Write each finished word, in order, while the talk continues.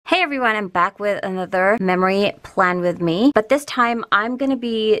Hi everyone, I'm back with another memory plan with me, but this time I'm gonna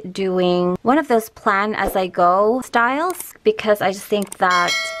be doing one of those plan as I go styles because I just think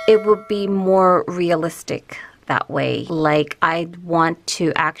that it would be more realistic that way. Like, I want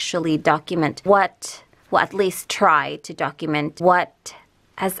to actually document what, well, at least try to document what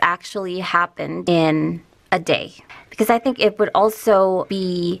has actually happened in a day. Because I think it would also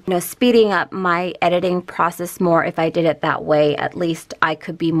be, speeding up my editing process more if I did it that way. At least I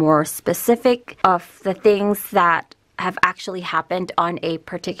could be more specific of the things that have actually happened on a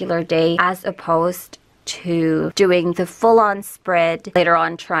particular day, as opposed to doing the full-on spread later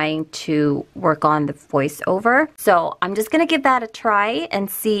on, trying to work on the voiceover. So I'm just gonna give that a try and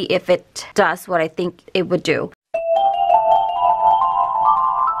see if it does what I think it would do.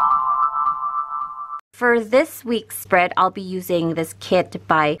 For this week's spread, I'll be using this kit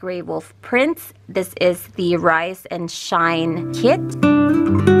by Grey Wolf Prints. This is the Rise and Shine kit.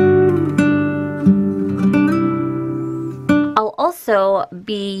 I'll also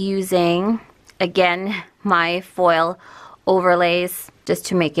be using, again, my foil overlays just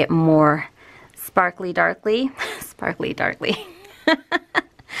to make it more sparkly darkly. Sparkly darkly.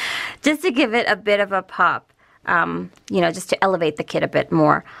 Just to give it a bit of a pop, just to elevate the kit a bit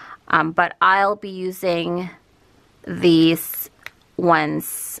more. But I'll be using these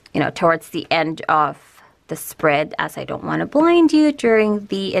ones, towards the end of the spread, as I don't want to blind you during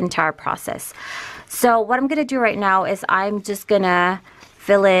the entire process. So what I'm going to do right now is I'm just going to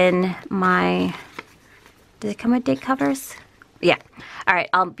fill in my, did it come with date covers? Yeah. All right,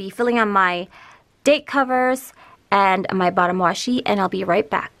 I'll be filling on my date covers and my bottom washi, and I'll be right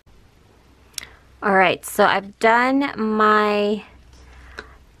back. All right, so I've done my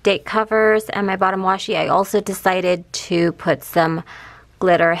date covers and my bottom washi. I also decided to put some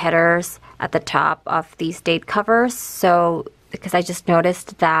glitter headers at the top of these date covers, so because I just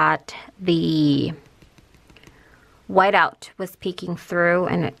noticed that the whiteout was peeking through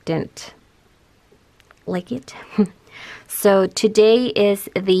and it didn't like it. So today is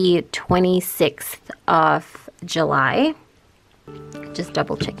the 26th of July. Just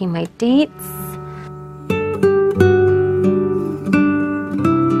double checking my dates.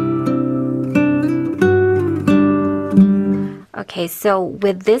 Okay, so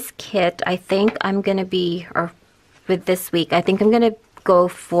with this kit, I think I'm going to be, or with this week, I think I'm going to go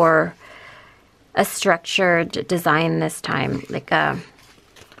for a structured design this time, like a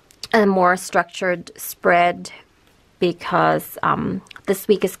more structured spread, because this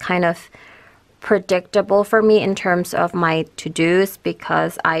week is kind of predictable for me in terms of my to-dos,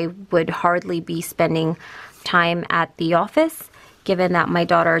 because I would hardly be spending time at the office, given that my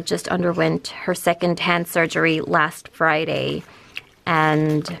daughter just underwent her second hand surgery last Friday.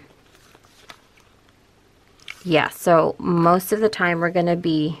 And yeah, so most of the time we're going to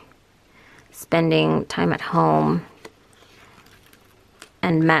be spending time at home,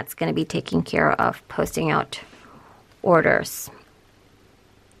 and Matt's going to be taking care of posting out orders.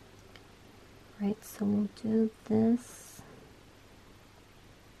 Right, so we'll do this.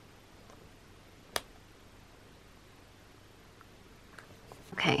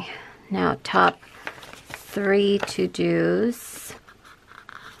 Okay, now top 3 to-dos.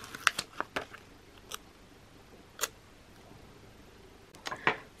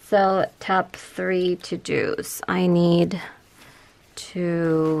 So top 3 to-dos. I need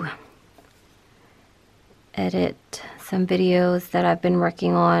to edit some videos that I've been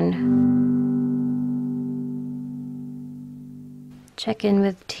working on. Check in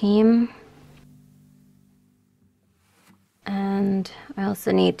with team. And I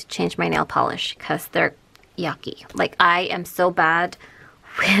also need to change my nail polish because they're yucky. Like, I am so bad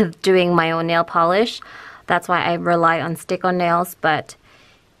with doing my own nail polish. That's why I rely on stick-on nails, but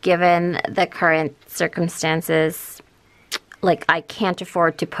given the current circumstances, like, I can't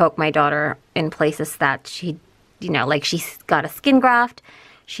afford to poke my daughter in places that she, like, she's got a skin graft,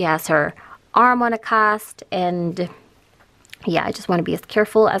 she has her arm on a cast, and yeah, I just want to be as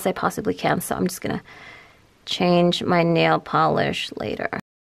careful as I possibly can, so I'm just gonna change my nail polish later.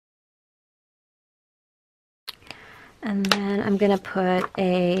 And then I'm gonna put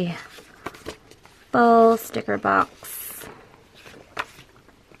a bow sticker box.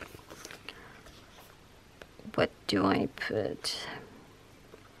 What do I put?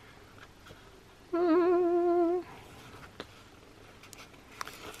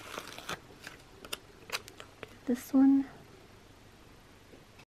 This one.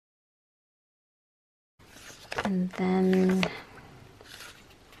 And then I'm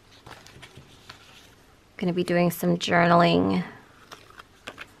going to be doing some journaling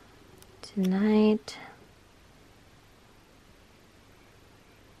tonight.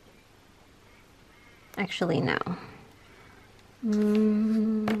 Actually, no.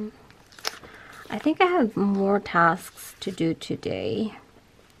 I think I have more tasks to do today.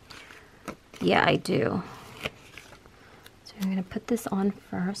 Yeah, I do. So I'm gonna put this on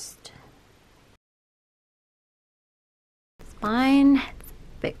first. It's fine. It's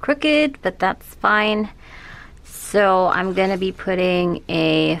a bit crooked, but that's fine. So I'm gonna be putting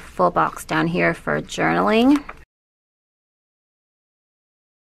a full box down here for journaling.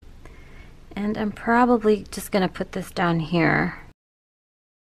 And I'm probably just gonna put this down here.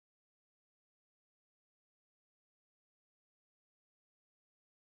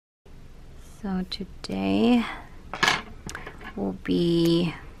 So today will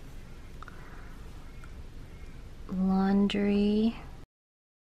be laundry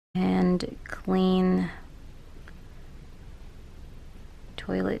and clean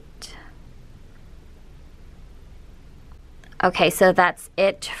toilet. Okay, so that's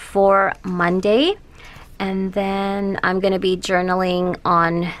it for Monday. And then I'm gonna be journaling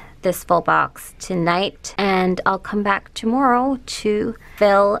on this full box tonight, and I'll come back tomorrow to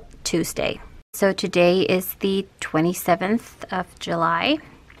fill Tuesday. So today is the 27th of July.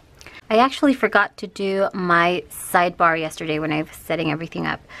 I actually forgot to do my sidebar yesterday when I was setting everything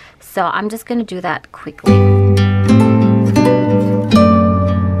up. So I'm just gonna do that quickly.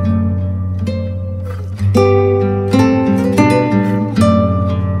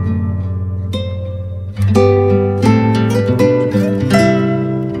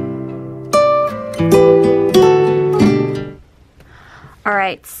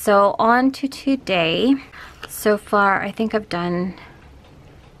 Alright, so on to today. So far, I think I've done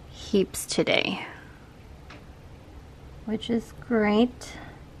heaps today, which is great.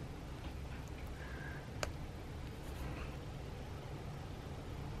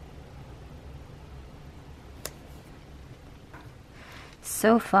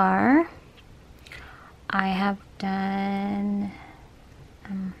 So far, I have done,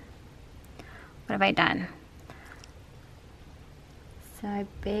 what have I done? So I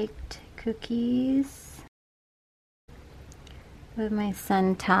baked cookies with my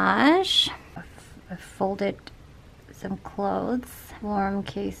son Taj. I folded some clothes, warm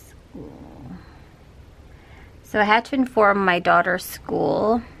case. So I had to inform my daughter's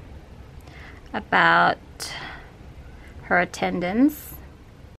school about her attendance.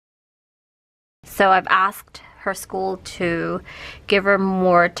 So I've asked her school to give her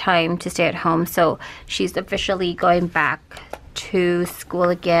more time to stay at home. So she's officially going back to school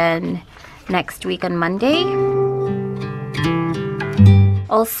again next week on Monday.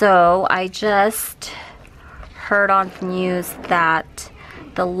 Also, I just heard on the news that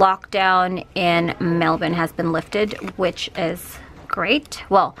the lockdown in Melbourne has been lifted, which is great.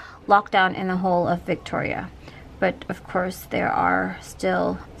 Well, lockdown in the whole of Victoria. But of course, there are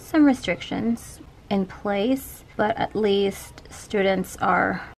still some restrictions in place, but at least students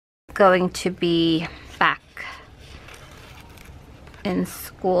are going to be back in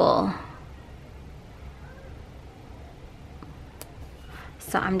school.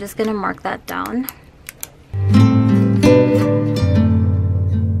 So I'm just gonna mark that down.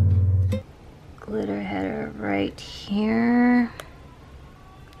 Glitter header right here.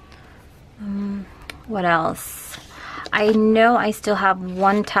 What else? I know I still have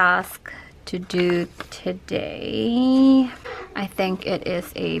one task to do today. I think it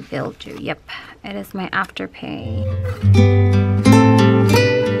is a bill due. Yep, it is my AfterPay.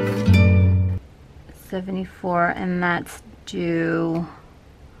 74, and that's due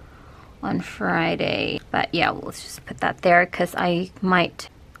on Friday. But yeah, let's just put that there because I might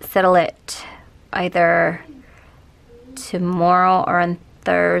settle it either tomorrow or on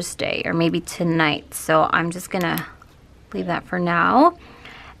Thursday, or maybe tonight. So I'm just gonna leave that for now.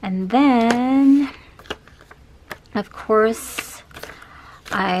 And then, of course,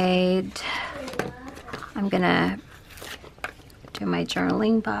 I'm gonna do my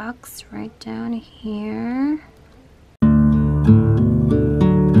journaling box right down here.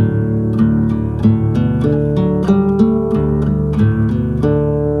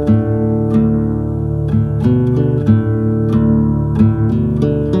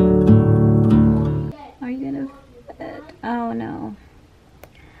 Are you gonna fit? Oh no.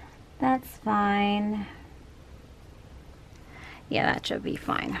 That's fine. Yeah, that should be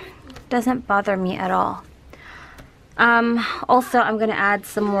fine. Doesn't bother me at all. Also, I'm gonna add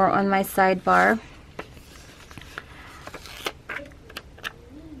some more on my sidebar.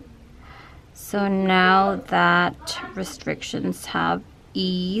 So now that restrictions have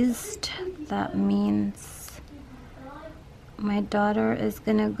eased, that means my daughter is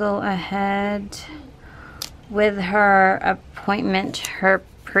gonna go ahead with her appointment, her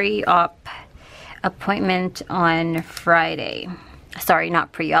pre-op appointment on Friday. Sorry,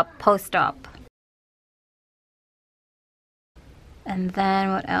 not pre-op, post-op. And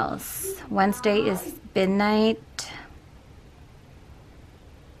then what else? Wednesday is midnight.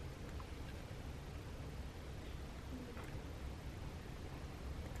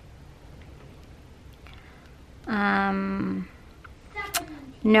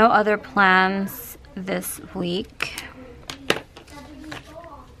 No other plans this week.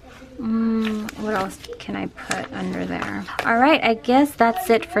 What else can I put under there? All right, I guess that's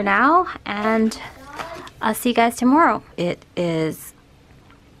it for now, and I'll see you guys tomorrow. It is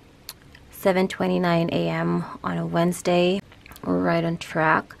 7:29 a.m. on a Wednesday. We're right on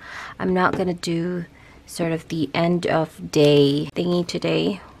track. I'm not gonna do sort of the end of day thingy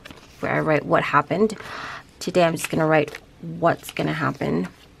today, where I write what happened. Today I'm just gonna write what's gonna happen,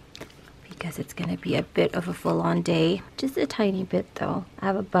 because it's gonna be a bit of a full-on day. Just a tiny bit though. I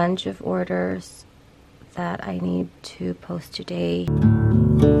have a bunch of orders that I need to post today. Okay,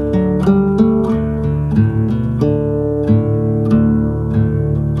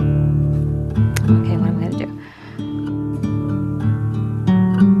 what am I gonna do?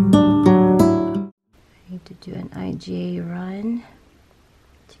 I need to do an IGA run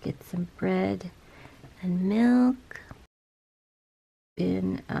to get some bread and milk.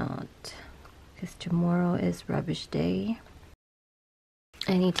 Bin out, because tomorrow is rubbish day.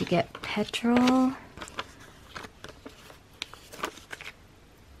 I need to get petrol.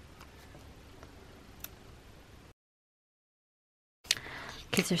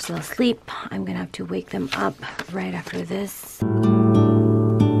 Kids are still asleep. I'm gonna have to wake them up right after this.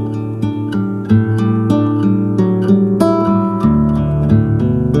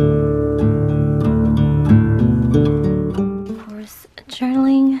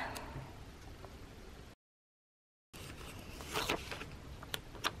 Journaling.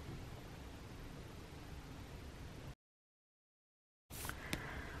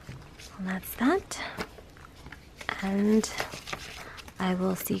 Well, that's that. And I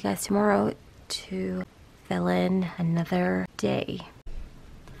will see you guys tomorrow to fill in another day.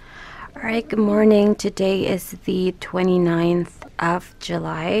 Alright, good morning. Today is the 29th of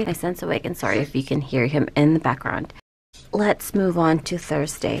July. My son's awake, and sorry if you can hear him in the background. Let's move on to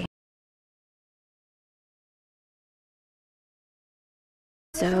Thursday.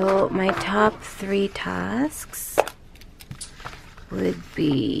 So my top 3 tasks would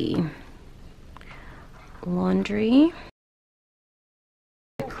be laundry,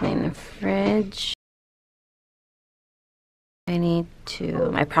 clean the fridge.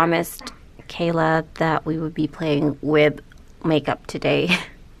 I promised Kayla that we would be playing with makeup today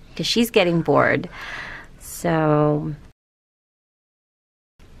because she's getting bored. So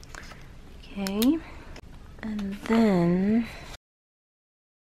okay, and then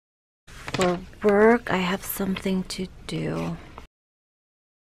for work I have something to do.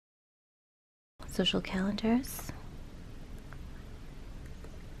 Social calendars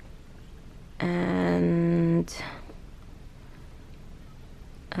and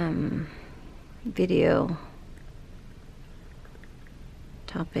video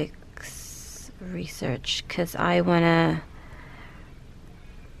topics research, because I want to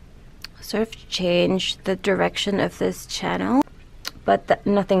sort of change the direction of this channel, but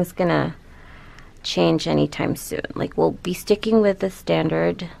nothing's gonna change anytime soon. Like, we'll be sticking with the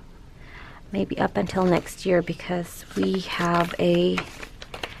standard maybe up until next year, because we have a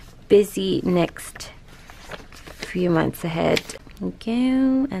busy next few months ahead. Okay,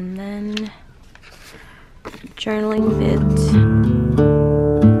 and then journaling bit.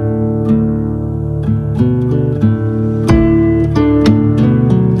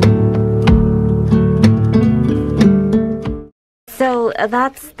 So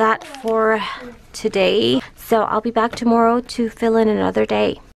that's that for today. So I'll be back tomorrow to fill in another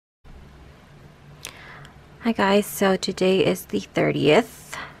day. Hi guys, so today is the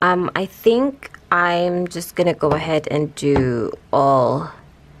 30th. I think I'm just gonna go ahead and do all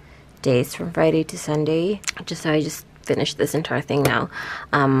days from Friday to Sunday, just so I just finished this entire thing now.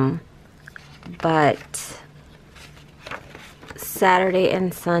 But Saturday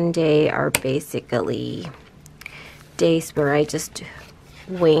and Sunday are basically days where I just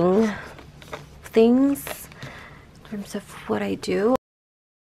wing things in terms of what I do.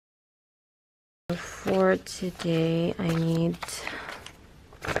 For today, I need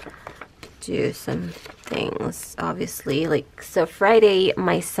to do some things, obviously. Like, so Friday,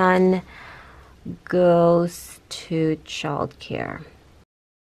 my son goes to childcare.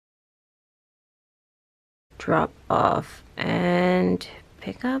 Drop off and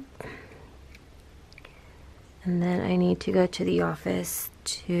pick up. And then I need to go to the office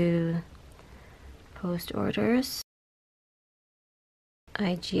to post orders.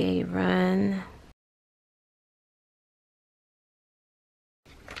 IGA run.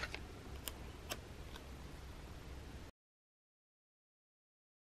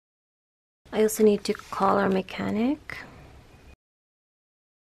 I also need to call our mechanic.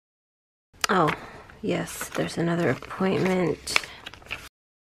 Oh, yes, there's another appointment.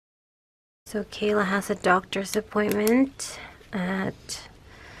 So Kayla has a doctor's appointment at,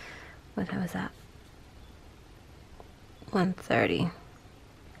 what time was that? 1:30.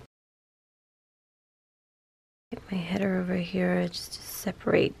 Get my header over here just to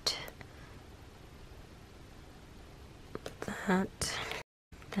separate that.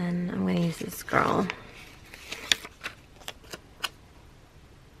 Then I'm going to use this girl.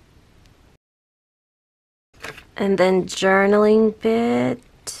 And then journaling bit.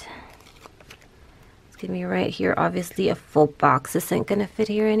 It's going to be right here. Obviously a full box isn't going to fit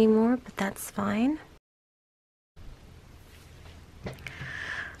here anymore, but that's fine.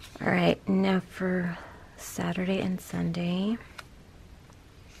 Alright, now for Saturday and Sunday.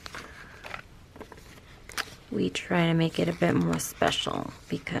 We try to make it a bit more special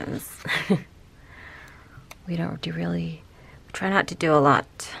because we try not to do a lot.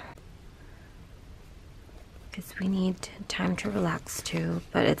 Because we need time to relax too,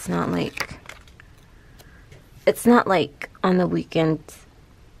 but it's not like on the weekend,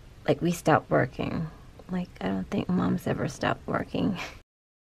 like we stop working. Like, I don't think Mom's ever stopped working.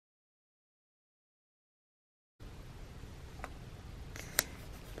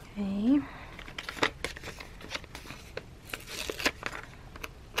 Okay.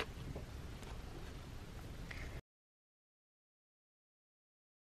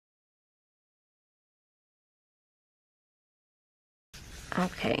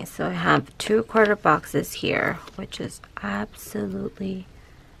 Okay, so I have 2/4 boxes here, which is absolutely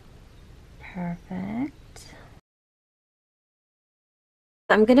perfect.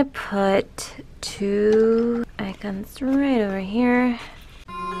 I'm gonna put 2 icons right over here.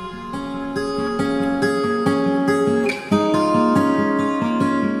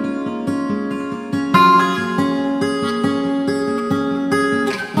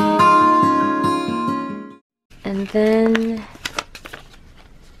 And then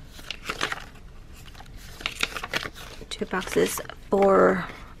 2 boxes for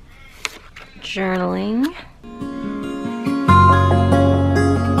journaling.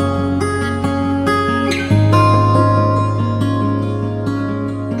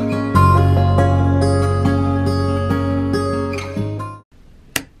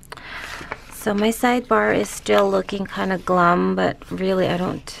 So my sidebar is still looking kind of glum, but really I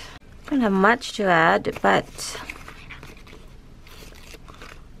don't have much to add, but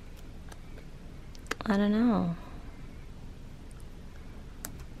I don't know.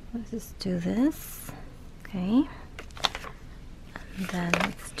 Let's just do this. Okay. And then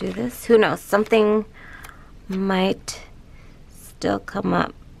let's do this. Who knows? Something might still come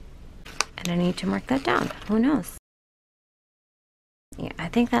up and I need to mark that down. Who knows? Yeah, I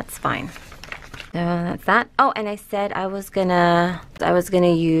think that's fine. So that's that. Oh, and I said I was gonna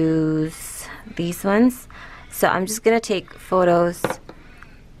use these ones. So I'm just gonna take photos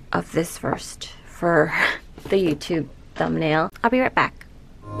of this first for the YouTube thumbnail. I'll be right back.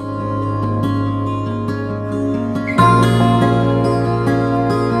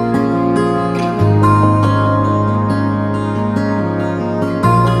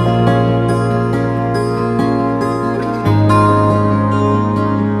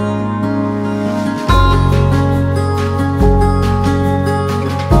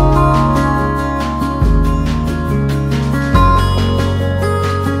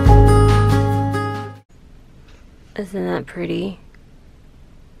 Isn't that pretty?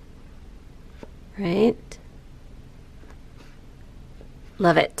 Right?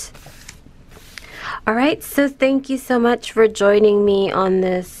 Love it. Alright, so thank you so much for joining me on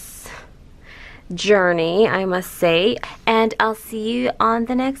this journey, I must say. And I'll see you on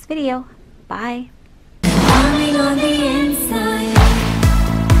the next video. Bye.